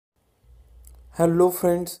Hello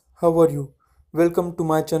friends, how are you? Welcome to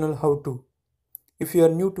my channel How To. If you are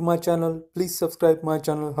new to my channel, please subscribe my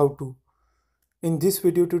channel How To. In this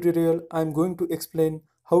video tutorial, I am going to explain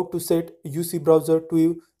how to set UC browser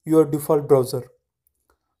to your default browser.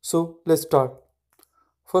 So let's start.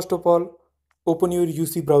 First of all, open your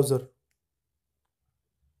UC browser.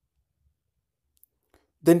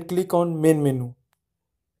 Then click on main menu.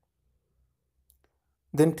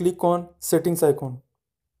 Then click on settings icon.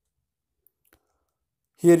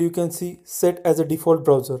 Here you can see set as a default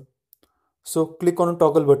browser. So click on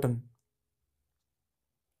toggle button.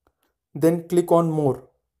 Then click on more.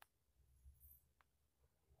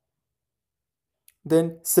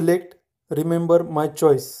 Then select remember my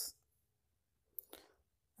choice.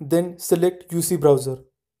 Then select UC browser.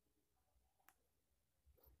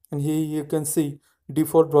 And here you can see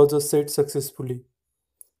default browser set successfully.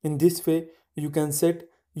 In this way, you can set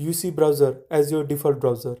UC browser as your default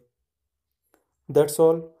browser. That's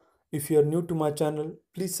all. If you are new to my channel,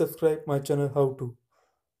 please subscribe my channel How To.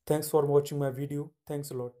 Thanks for watching my video.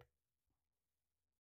 Thanks a lot.